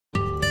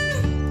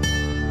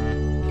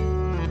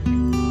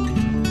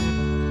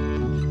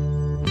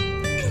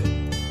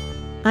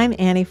I'm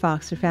Annie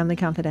Fox for Family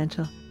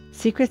Confidential,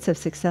 Secrets of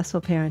Successful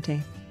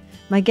Parenting.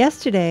 My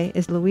guest today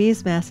is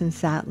Louise Masin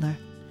Sattler.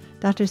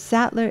 Dr.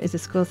 Sattler is a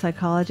school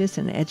psychologist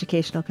and an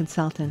educational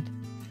consultant.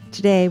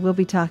 Today, we'll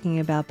be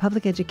talking about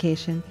public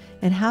education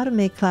and how to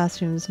make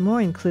classrooms more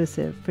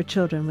inclusive for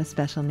children with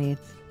special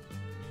needs.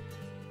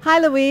 Hi,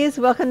 Louise.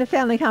 Welcome to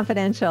Family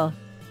Confidential.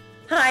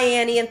 Hi,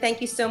 Annie, and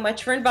thank you so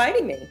much for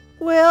inviting me.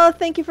 Well,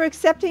 thank you for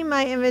accepting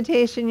my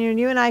invitation.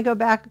 You and I go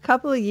back a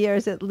couple of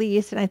years at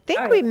least, and I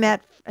think we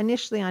met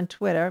initially on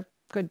Twitter,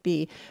 could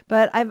be,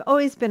 but I've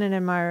always been an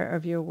admirer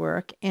of your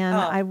work,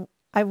 and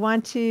I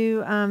want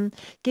to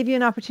give you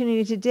an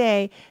opportunity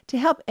today to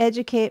help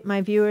educate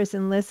my viewers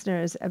and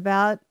listeners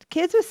about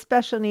kids with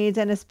special needs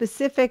and a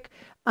specific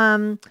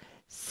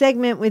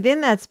segment within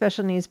that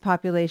special needs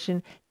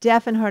population,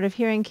 deaf and hard of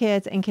hearing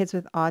kids and kids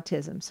with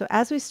autism. So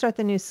as we start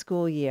the new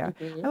school year,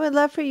 I would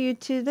love for you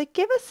to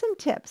give us some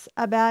tips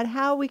about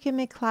how we can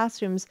make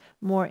classrooms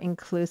more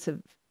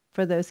inclusive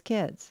for those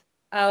kids.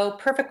 Oh,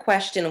 perfect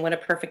question. And what a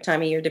perfect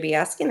time of year to be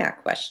asking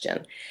that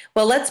question.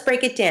 Well, let's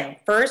break it down.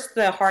 First,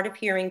 the hard of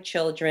hearing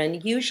children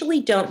usually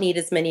don't need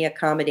as many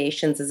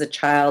accommodations as a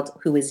child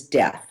who is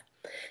deaf.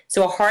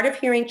 So a hard of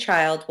hearing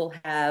child will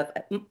have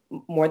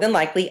more than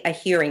likely a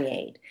hearing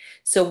aid.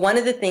 So one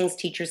of the things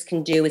teachers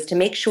can do is to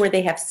make sure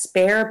they have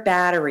spare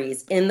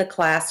batteries in the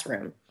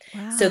classroom.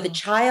 Wow. So the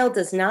child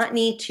does not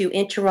need to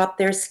interrupt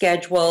their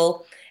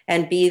schedule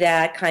and be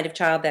that kind of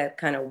child that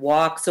kind of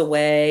walks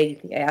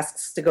away,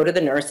 asks to go to the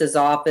nurse's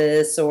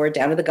office or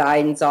down to the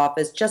guidance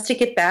office just to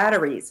get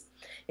batteries.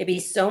 It'd be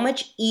so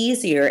much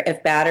easier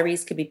if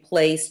batteries could be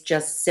placed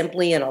just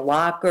simply in a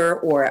locker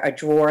or a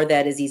drawer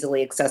that is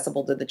easily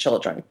accessible to the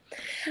children.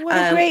 What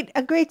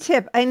a great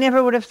tip. I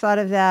never would have thought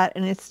of that,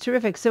 and it's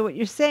terrific. So what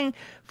you're saying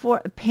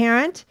for a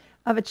parent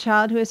of a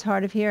child who is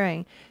hard of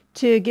hearing,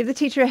 to give the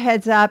teacher a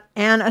heads up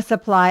and a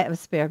supply of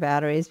spare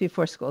batteries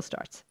before school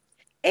starts.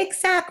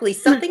 Exactly.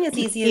 Something as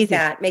easy as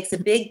that makes a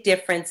big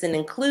difference in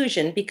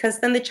inclusion,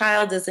 because then the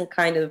child isn't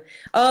kind of,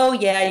 oh,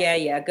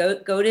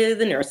 go to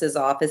the nurse's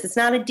office. It's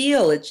not a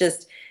deal. It's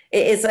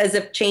as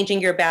if changing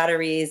your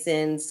batteries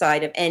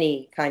inside of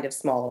any kind of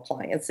small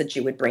appliance that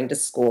you would bring to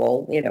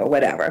school,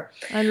 whatever.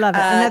 I love it.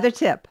 Another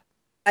tip.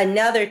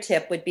 Another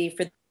tip would be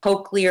for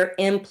cochlear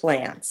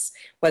implants,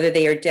 whether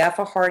they are deaf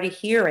or hard of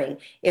hearing,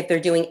 if they're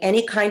doing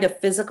any kind of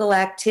physical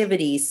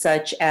activity,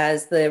 such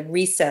as the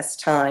recess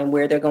time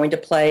where they're going to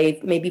play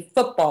maybe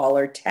football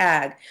or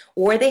tag,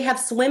 or they have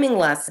swimming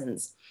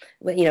lessons.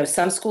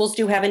 Some schools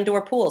do have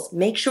indoor pools.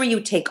 Make sure you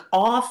take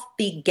off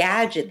the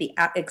gadget, the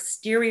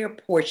exterior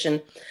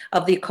portion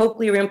of the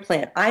cochlear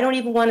implant. I don't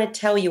even want to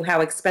tell you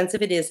how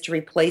expensive it is to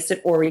replace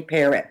it or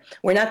repair it.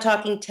 We're not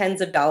talking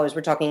tens of dollars.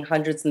 We're talking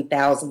hundreds and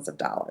thousands of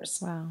dollars.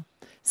 Wow.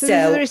 So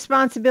this is the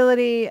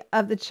responsibility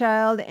of the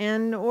child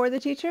and or the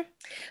teacher?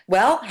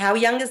 Well, how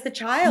young is the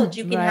child?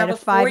 You can have a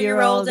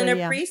 4-year-old in a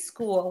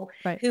preschool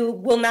who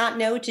will not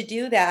know to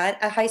do that.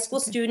 A high school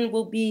student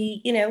will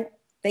be,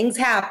 things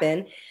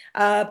happen.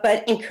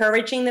 But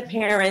encouraging the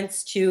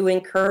parents to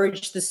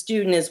encourage the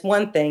student is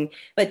one thing,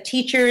 but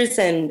teachers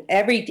and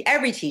every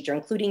teacher,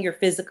 including your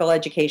physical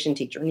education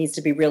teacher, needs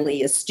to be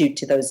really astute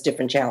to those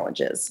different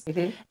challenges.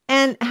 Mm-hmm.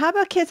 And how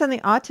about kids on the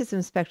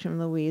autism spectrum,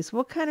 Louise?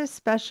 What kind of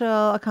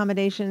special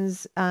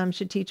accommodations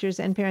should teachers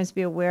and parents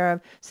be aware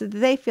of so that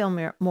they feel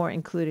more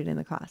included in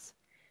the class?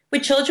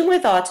 With children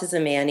with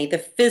autism, Annie, the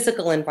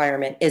physical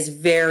environment is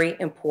very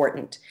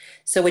important.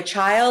 So a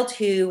child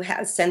who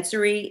has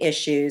sensory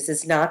issues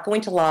is not going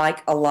to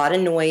like a lot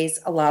of noise,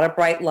 a lot of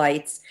bright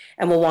lights,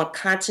 and will want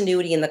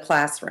continuity in the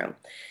classroom.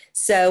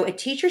 So a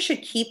teacher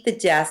should keep the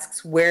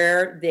desks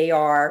where they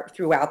are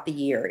throughout the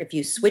year. If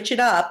you switch it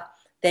up,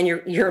 then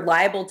you're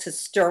liable to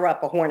stir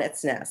up a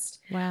hornet's nest.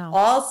 Wow.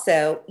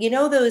 Also,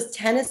 those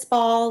tennis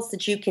balls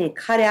that you can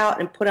cut out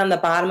and put on the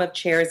bottom of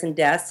chairs and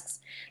desks?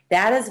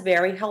 That is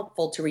very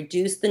helpful to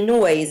reduce the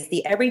noise.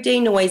 The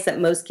everyday noise that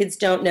most kids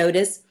don't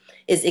notice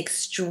is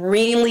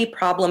extremely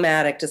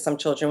problematic to some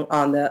children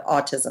on the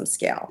autism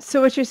scale.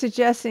 So what you're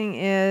suggesting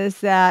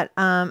is that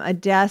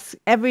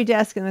every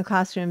desk in the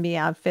classroom be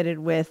outfitted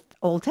with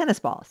old tennis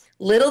balls.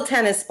 Little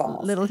tennis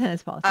balls. Little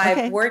tennis balls.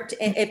 Okay. I've worked,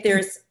 if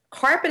there's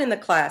carpet in the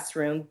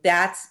classroom,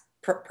 that's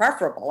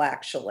preferable,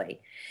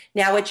 actually.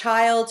 Now, a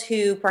child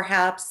who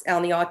perhaps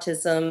on the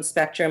autism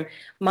spectrum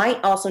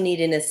might also need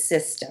an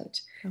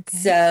assistant. Okay.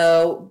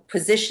 So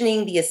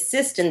positioning the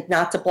assistant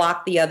not to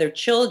block the other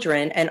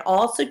children, and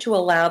also to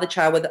allow the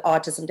child with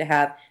autism to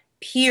have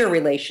peer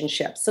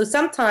relationships. So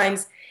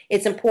sometimes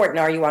it's important,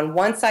 are you on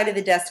one side of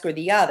the desk or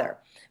the other?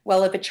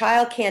 Well, if a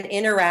child can't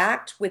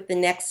interact with the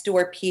next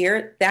door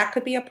peer, that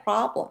could be a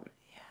problem.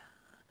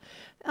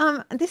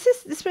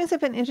 This brings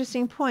up an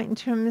interesting point in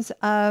terms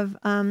of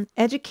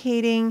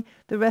educating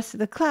the rest of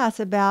the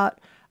class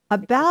about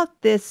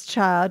this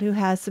child who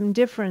has some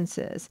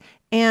differences.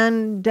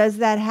 And does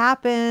that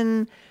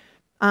happen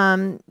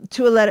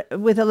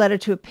with a letter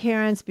to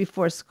parents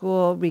before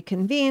school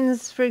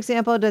reconvenes, for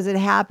example? Does it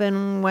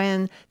happen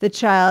when the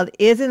child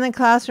is in the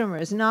classroom or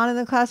is not in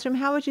the classroom?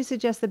 How would you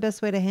suggest the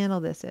best way to handle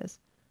this is?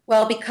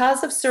 Well,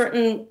 because of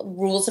certain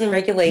rules and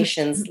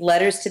regulations,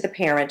 letters to the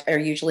parent are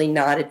usually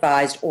not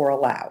advised or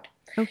allowed.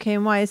 Okay,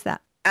 and why is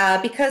that?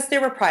 Because there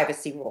were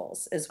privacy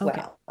rules as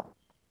Okay. well.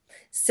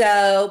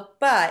 So,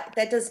 but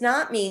that does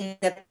not mean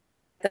that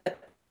the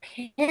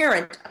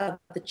parent of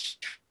the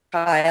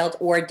child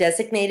or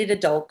designated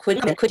adult could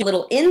a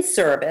little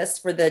in-service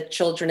for the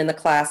children in the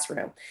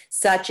classroom,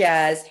 such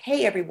as,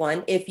 hey,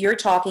 everyone, if you're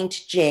talking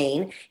to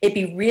Jane, it'd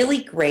be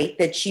really great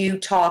that you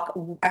talk,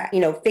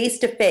 face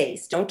to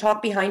face. Don't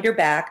talk behind her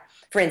back.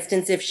 For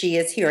instance, if she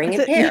is hearing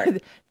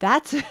impaired.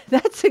 That's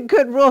a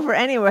good rule for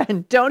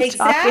anyone. Don't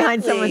talk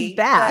behind someone's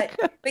back.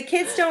 But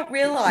kids don't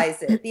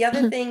realize it. The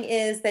other thing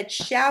is that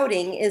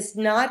shouting is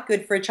not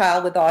good for a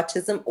child with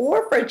autism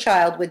or for a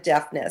child with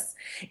deafness.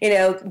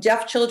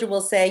 Deaf children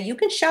will say, you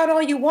can shout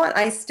all you want.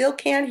 I still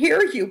can't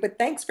hear you, but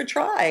thanks for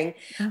trying.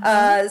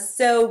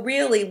 So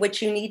really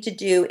what you need to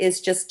do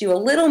is just do a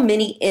little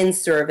mini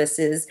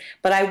in-services,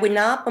 but I would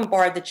not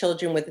bombard the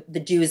children with the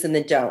do's and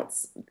the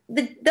don'ts.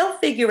 They'll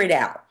figure it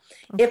out.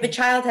 Okay. If a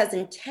child has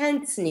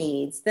intense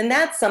needs, then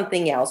that's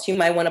something else. You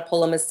might want to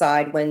pull them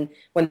aside when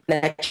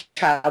that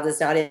child is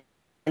not in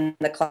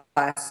the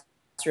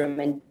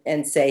classroom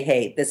and say,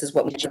 hey, this is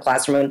what we do in the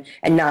classroom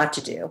and not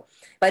to do.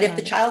 But if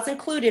the child's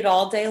included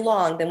all day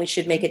long, then we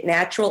should make it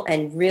natural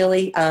and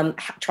really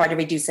try to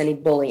reduce any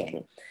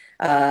bullying.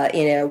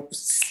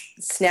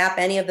 Snap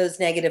any of those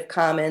negative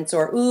comments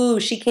or, ooh,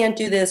 she can't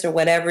do this or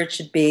whatever it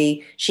should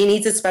be. She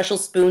needs a special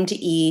spoon to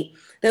eat.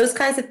 Those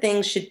kinds of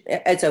things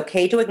it's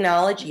okay to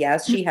acknowledge,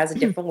 yes, she has a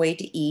different way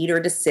to eat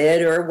or to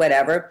sit or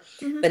whatever,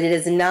 but it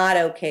is not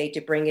okay to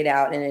bring it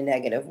out in a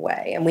negative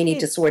way. And we need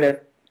to sort of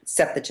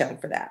set the tone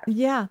for that.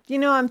 Yeah.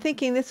 I'm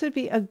thinking this would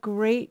be a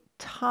great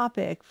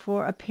topic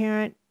for a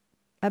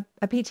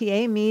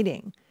PTA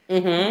meeting.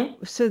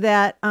 So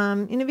that,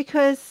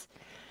 because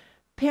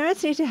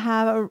parents need to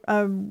have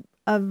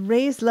a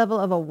raised level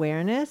of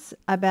awareness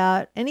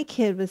about any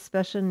kid with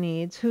special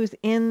needs who's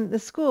in the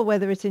school,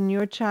 whether it's in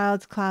your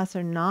child's class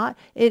or not.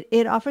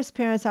 It offers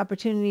parents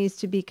opportunities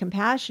to be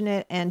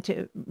compassionate and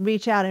to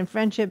reach out in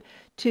friendship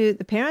to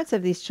the parents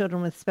of these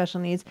children with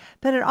special needs,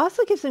 but it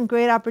also gives them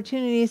great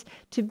opportunities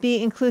to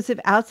be inclusive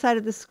outside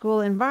of the school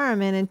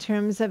environment in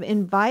terms of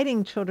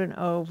inviting children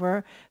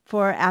over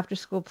for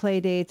after-school play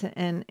dates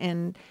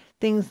and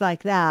things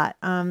like that.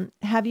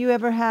 Have you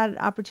ever had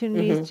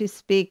opportunities to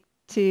speak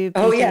to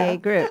PTA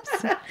groups?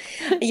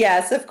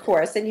 Yes, of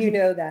course, and you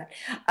know that.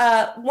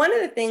 One of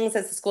the things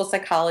as a school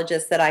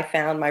psychologist that I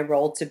found my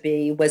role to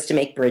be was to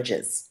make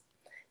bridges.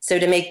 So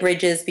to make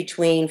bridges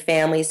between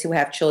families who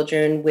have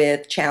children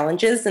with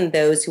challenges and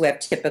those who have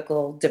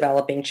typical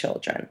developing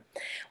children.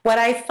 What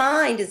I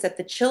find is that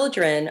the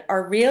children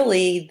are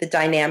really the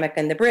dynamic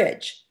and the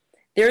bridge.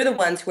 They're the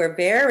ones who are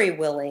very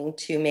willing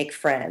to make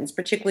friends,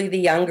 particularly the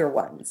younger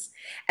ones.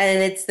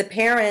 And it's the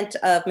parent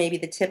of maybe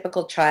the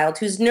typical child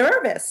who's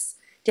nervous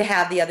to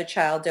have the other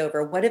child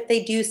over. What if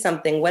they do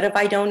something? What if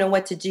I don't know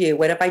what to do?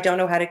 What if I don't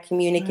know how to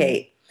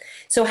communicate?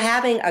 So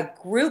having a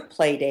group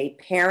play date,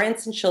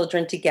 parents and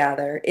children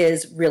together,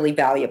 is really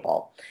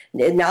valuable.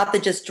 Not the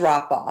just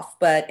drop off,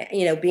 but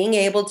being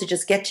able to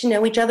just get to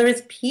know each other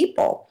as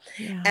people.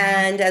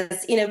 And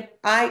as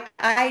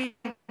I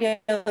know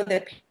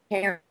that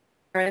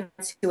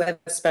parents who have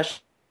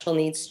special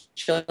needs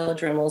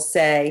children will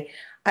say,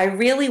 I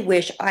really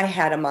wish I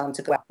had a mom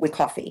to go out with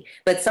coffee.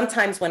 But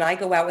sometimes when I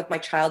go out with my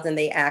child and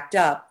they act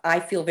up, I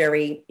feel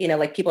very,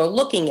 like people are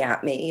looking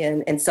at me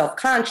and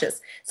self-conscious.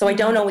 So I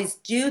don't always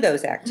do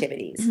those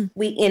activities.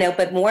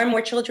 But more and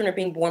more children are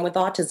being born with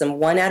autism.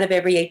 One out of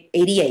every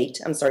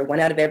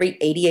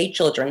 88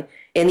 children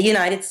in the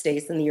United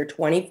States in the year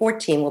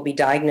 2014 will be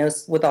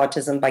diagnosed with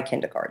autism by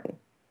kindergarten.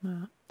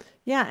 Wow.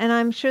 Yeah, and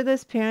I'm sure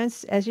those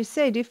parents, as you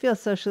say, do feel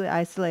socially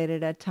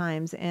isolated at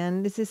times.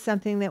 And this is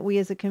something that we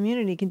as a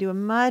community can do a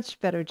much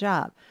better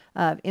job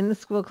of in the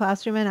school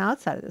classroom and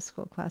outside of the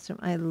school classroom.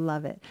 I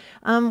love it.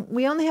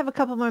 We only have a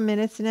couple more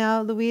minutes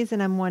now, Louise,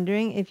 and I'm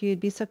wondering if you'd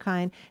be so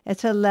kind as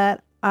to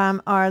let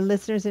our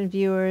listeners and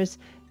viewers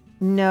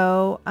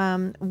know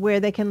where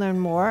they can learn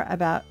more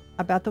about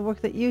the work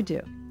that you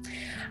do.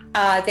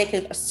 They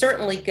could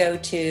certainly go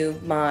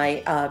to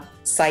my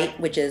site,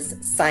 which is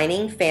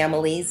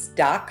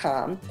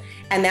signingfamilies.com,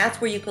 and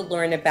that's where you could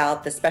learn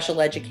about the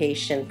special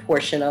education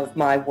portion of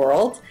my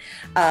world,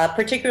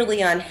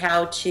 particularly on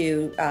how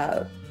to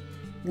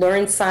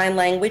learn sign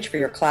language for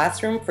your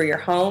classroom, for your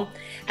home.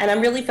 And I'm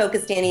really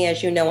focused, Annie,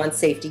 as you know, on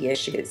safety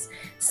issues.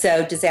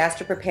 So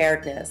disaster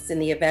preparedness. In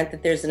the event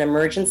that there's an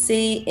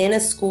emergency in a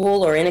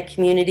school or in a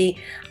community,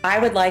 I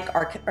would like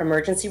our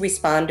emergency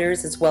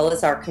responders as well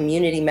as our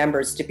community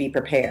members to be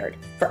prepared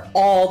for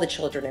all the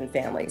children and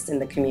families in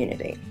the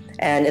community,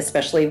 and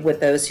especially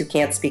with those who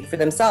can't speak for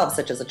themselves,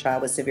 such as a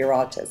child with severe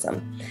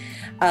autism.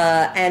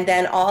 And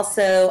then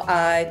also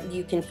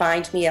you can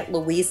find me at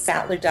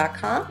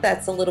louisesattler.com.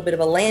 That's a little bit of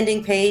a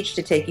landing page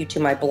to take you to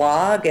my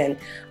blog and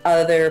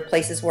other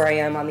places where I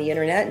am on the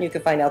internet, and you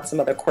can find out some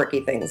other quirky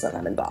things that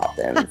I'm involved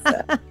in.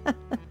 So.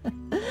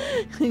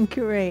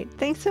 Great.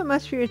 Thanks so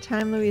much for your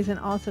time, Louise, and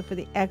also for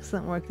the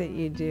excellent work that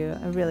you do.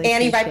 I really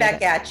Annie, appreciate right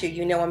back it. at you.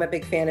 You know I'm a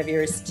big fan of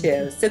yours,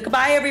 too. So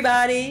goodbye,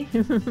 everybody.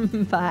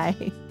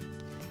 Bye.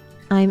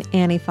 I'm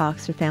Annie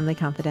Fox for Family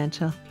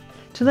Confidential.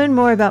 To learn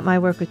more about my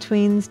work with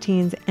tweens,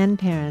 teens, and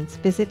parents,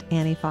 visit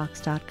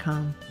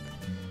anniefox.com.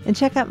 And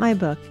check out my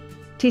book,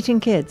 Teaching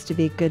Kids to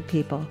Be Good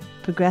People,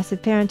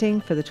 Progressive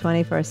Parenting for the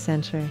 21st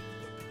Century.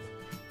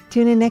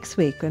 Tune in next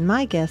week when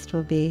my guest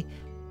will be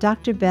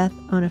Dr. Beth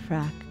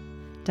Onifrak.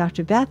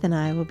 Dr. Beth and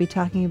I will be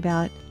talking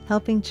about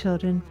helping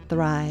children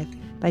thrive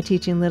by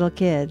teaching little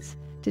kids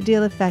to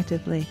deal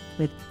effectively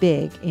with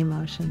big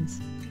emotions.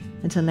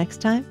 Until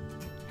next time,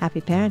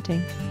 happy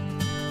parenting.